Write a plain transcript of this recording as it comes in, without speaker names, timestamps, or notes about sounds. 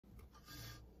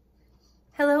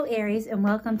Hello, Aries, and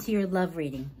welcome to your love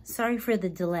reading. Sorry for the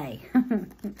delay.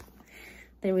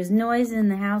 There was noise in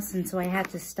the house, and so I had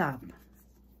to stop.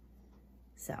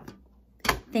 So,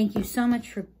 thank you so much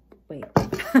for... Wait.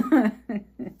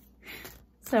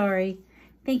 Sorry.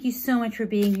 Thank you so much for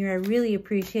being here. I really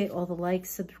appreciate all the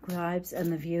likes, subscribes,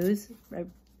 and the views.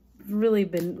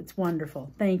 It's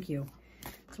wonderful. Thank you.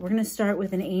 So we're going to start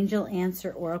with an Angel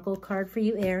Answer Oracle card for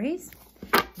you, Aries.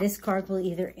 This card will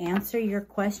either answer your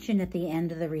question at the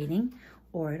end of the reading,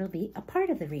 or it'll be a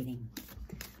part of the reading.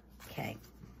 Okay.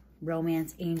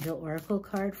 Romance Angel Oracle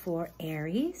card for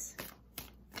Aries.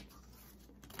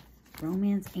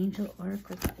 Romance Angel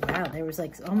Oracle card. Wow, there was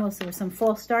some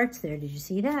false starts there. Did you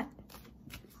see that?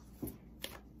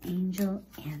 Angel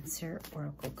Answer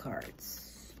Oracle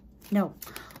cards. No,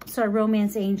 sorry,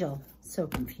 Romance Angel. So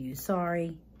confused,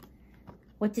 sorry.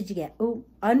 What did you get? Oh,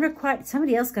 unrequited.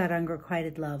 Somebody else got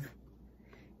unrequited love.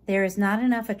 There is not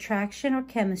enough attraction or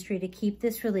chemistry to keep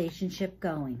this relationship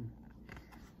going.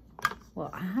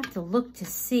 Well, I have to look to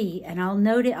see, and I'll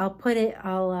note it.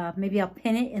 Maybe I'll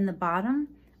pin it in the bottom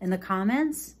in the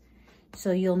comments,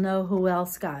 so you'll know who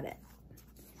else got it.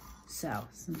 So,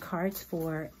 some cards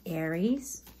for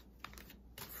Aries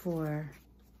for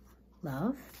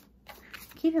love.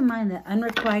 Keep in mind that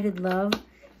unrequited love,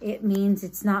 it means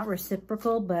it's not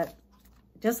reciprocal, but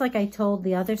just like I told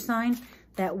the other sign,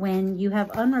 that when you have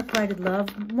unrequited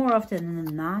love, more often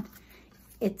than not,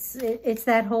 it's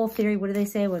that whole theory. What do they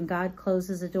say? When God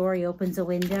closes a door, he opens a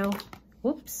window.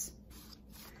 Whoops.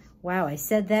 Wow, I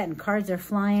said that and cards are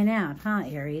flying out, huh,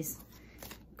 Aries?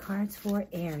 Cards for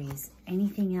Aries.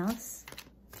 Anything else?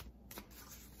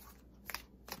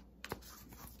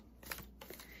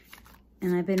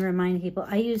 And I've been reminding people,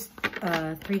 I use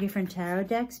 3 different tarot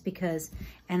decks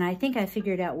and I think I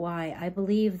figured out why. I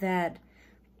believe that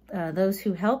those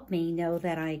who help me know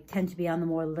that I tend to be on the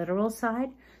more literal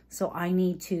side. So I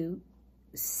need to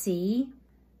see.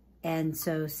 And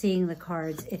so seeing the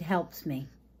cards, it helps me.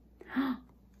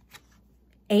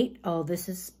 8. Oh, this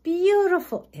is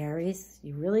beautiful, Aries.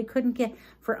 You really couldn't get...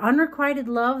 For unrequited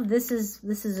love, this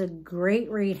is a great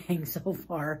reading so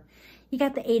far. You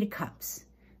got the 8 of Cups.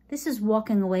 This is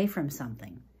walking away from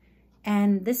something.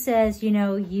 And this says, you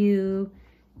know, you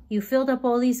filled up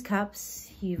all these cups.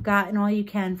 You've gotten all you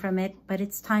can from it, but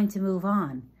it's time to move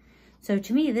on. So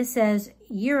to me, this says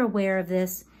you're aware of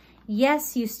this.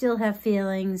 Yes, you still have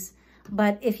feelings,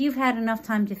 but if you've had enough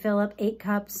time to fill up 8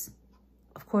 cups,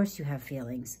 of course you have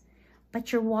feelings,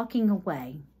 but you're walking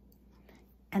away.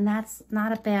 And that's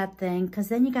not a bad thing, because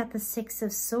then you got the 6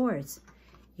 of Swords.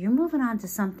 You're moving on to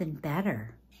something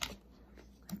better.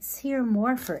 Let's hear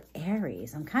more for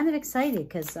Aries. I'm kind of excited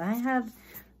because I have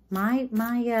my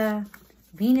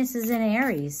Venus is in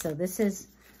Aries. So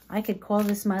I could call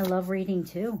this my love reading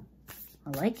too. I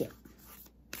like it.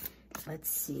 Let's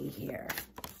see here.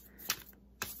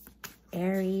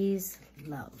 Aries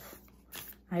love.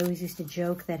 I always used to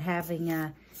joke that having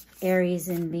Aries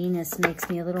and Venus makes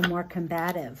me a little more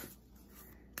combative.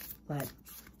 But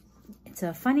it's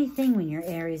a funny thing when your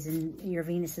Aries and your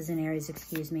Venus is in Aries,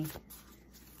 excuse me.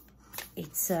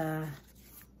 It's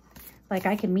like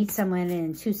I can meet someone and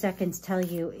in 2 seconds tell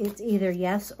you it's either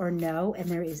yes or no, and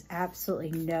there is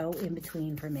absolutely no in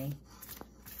between for me.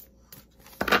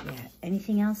 Yeah.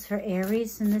 Anything else for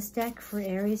Aries in this deck for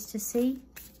Aries to see?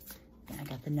 Yeah, I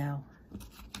got the no.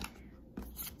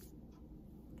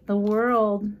 The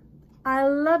World. I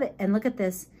love it. And look at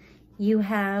this. You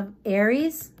have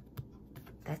Aries.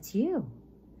 That's you.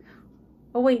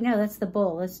 Oh, wait, no, that's the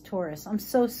Bull. That's Taurus. I'm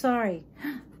so sorry.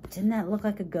 Didn't that look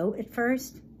like a goat at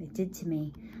first? It did to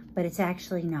me, but it's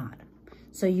actually not.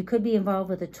 So you could be involved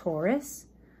with a Taurus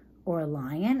or a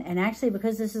Lion. And actually,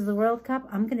 because this is the World Cup,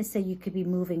 I'm going to say you could be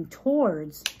moving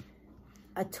towards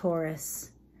a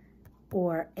Taurus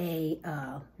or a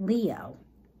Leo.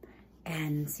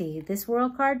 And see, this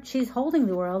World card, she's holding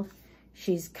the world.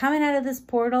 She's coming out of this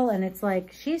portal, and it's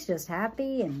like she's just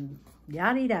happy and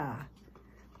yada-da.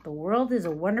 The world is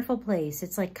a wonderful place.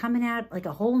 It's like coming out like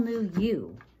a whole new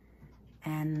you.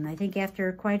 And I think after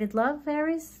requited love,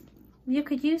 Aries, you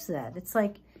could use that. It's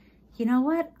like, you know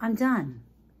what? I'm done.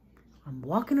 I'm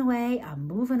walking away. I'm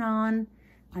moving on.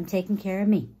 I'm taking care of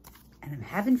me. And I'm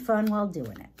having fun while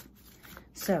doing it.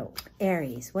 So,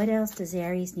 Aries, what else does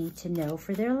Aries need to know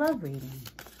for their love reading?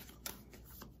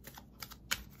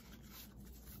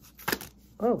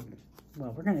 Oh,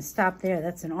 well, we're going to stop there.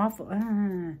 That's an awful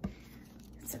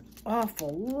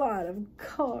lot of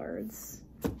cards.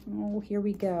 Oh, here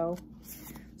we go.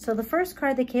 So the first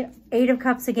card that came, 8 of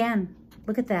Cups again.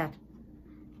 Look at that.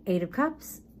 8 of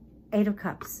Cups, 8 of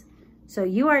Cups. So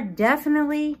you are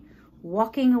definitely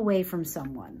walking away from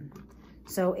someone.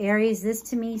 So Aries, this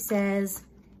to me says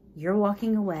you're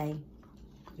walking away.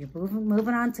 You're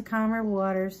moving on to calmer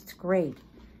waters. It's great.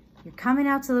 You're coming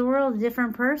out to the world a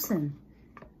different person.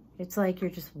 It's like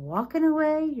you're just walking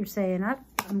away. You're saying,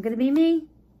 I'm going to be me.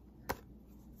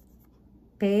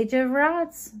 Page of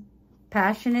Rods.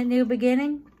 Passionate new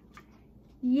beginning.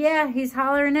 Yeah, he's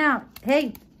hollering out,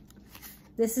 hey,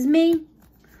 this is me.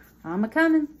 I'm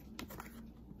a-coming.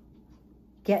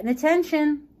 Getting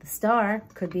attention. The Star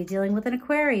could be dealing with an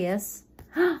Aquarius.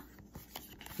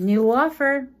 New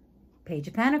offer. Page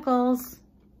of Pentacles.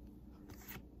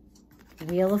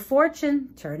 Wheel of Fortune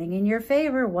turning in your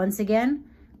favor. Once again,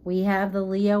 we have the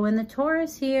Leo and the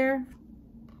Taurus here.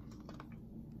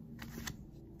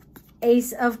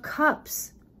 Ace of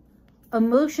Cups.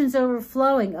 Emotions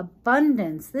overflowing.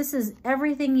 Abundance. This is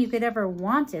everything you could ever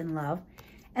want in love.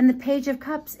 And the Page of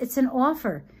Cups, it's an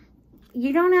offer.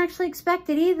 You don't actually expect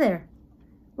it either.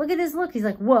 Look at his look. He's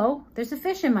like, whoa, there's a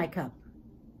fish in my cup.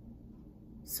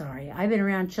 Sorry, I've been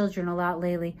around children a lot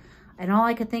lately, and all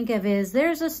I could think of is,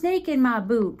 there's a snake in my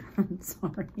boot.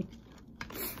 Sorry.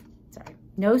 Sorry.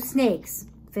 No snakes.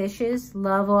 Fishes,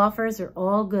 love offers are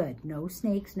all good. No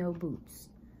snakes, no boots.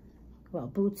 Well,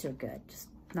 boots are good, just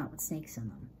not with snakes in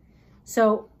them.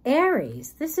 So,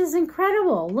 Aries, this is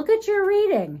incredible. Look at your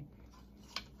reading.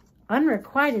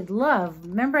 Unrequited love.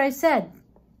 Remember I said,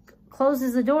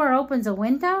 closes the door, opens a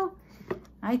window?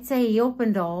 I'd say he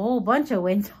opened a whole bunch of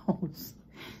windows.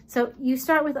 So you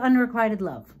start with unrequited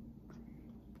love.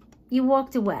 You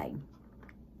walked away.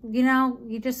 You know,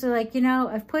 you just are like, you know,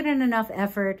 I've put in enough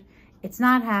effort. It's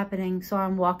not happening, so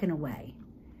I'm walking away.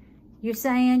 You're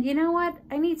saying, you know what?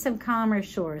 I need some calmer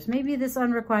shores. Maybe this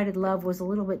unrequited love was a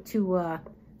little bit too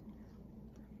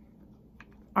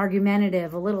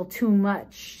argumentative, a little too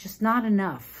much, just not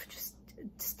enough. Just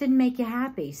didn't make you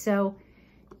happy. So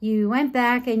you went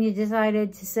back and you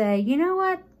decided to say, you know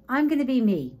what? I'm going to be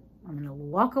me. I'm going to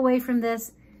walk away from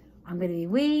this. I'm going to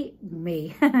be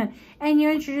me. And you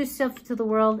introduce yourself to the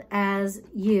world as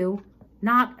you,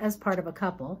 not as part of a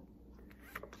couple.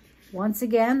 Once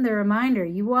again, the reminder,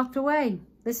 you walked away.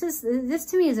 This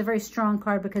to me is a very strong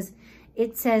card because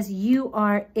it says you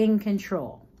are in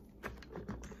control.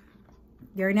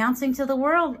 You're announcing to the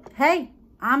world, hey,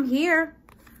 I'm here.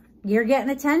 You're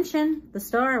getting attention. The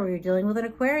Star, where you're dealing with an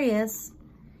Aquarius.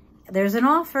 There's an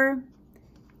offer.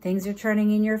 Things are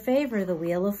turning in your favor. The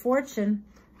Wheel of Fortune.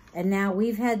 And now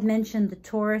we've had mentioned the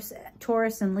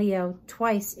Taurus and Leo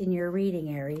twice in your reading,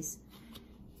 Aries.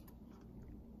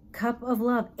 Cup of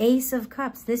Love. Ace of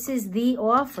Cups. This is the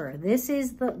offer. This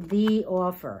is the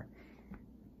offer.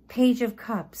 Page of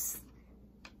Cups.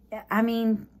 I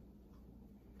mean,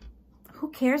 who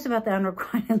cares about the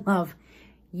unrequited love?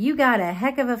 You got a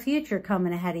heck of a future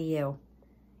coming ahead of you.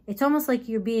 It's almost like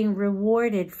you're being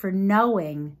rewarded for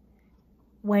knowing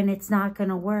when it's not going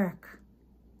to work.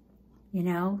 You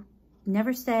know,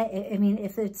 never stay. I mean,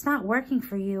 if it's not working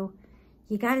for you,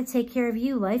 you got to take care of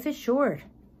you. Life is short.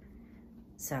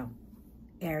 So,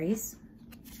 Aries,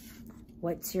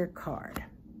 what's your card?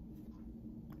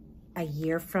 A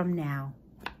year from now.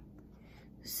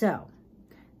 So,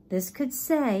 this could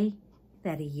say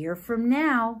that a year from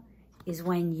now is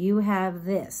when you have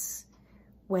this.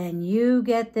 When you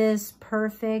get this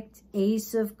perfect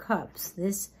Ace of Cups.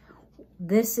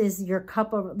 This is your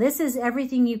cup of, this is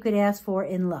everything you could ask for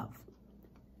in love.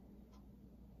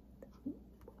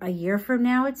 A year from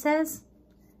now, it says.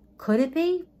 Could it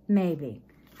be? Maybe.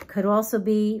 Could also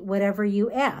be whatever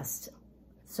you asked.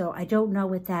 So I don't know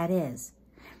what that is.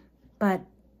 But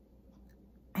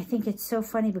I think it's so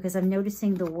funny because I'm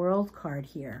noticing the World card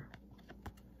here.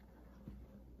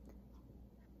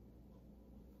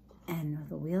 And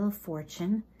the Wheel of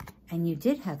Fortune. And you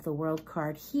did have the World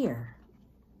card here.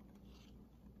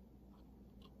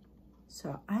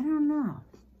 So I don't know.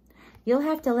 You'll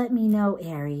have to let me know,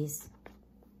 Aries.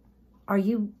 Are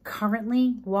you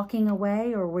currently walking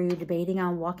away, or were you debating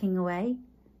on walking away?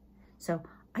 So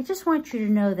I just want you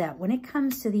to know that when it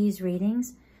comes to these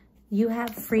readings, you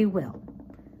have free will.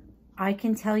 I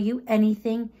can tell you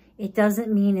anything. It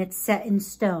doesn't mean it's set in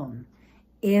stone.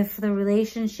 If the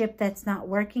relationship that's not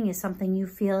working is something you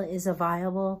feel is a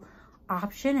viable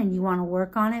option and you want to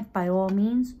work on it, by all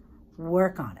means,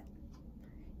 work on it.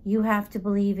 You have to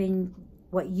believe in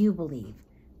what you believe.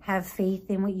 Have faith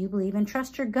in what you believe and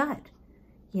trust your gut.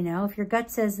 You know, if your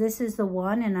gut says this is the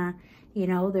one and, you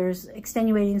know, there's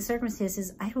extenuating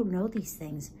circumstances, I don't know these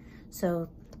things. So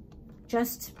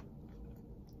just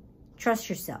trust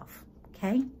yourself,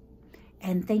 okay?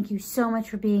 And thank you so much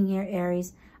for being here,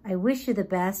 Aries. I wish you the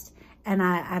best, and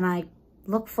I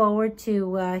look forward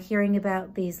to hearing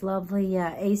about these lovely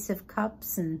Ace of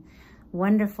Cups and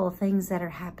wonderful things that are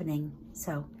happening.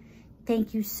 So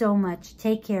thank you so much.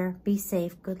 Take care. Be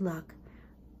safe. Good luck.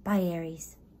 Bye,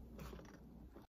 Aries.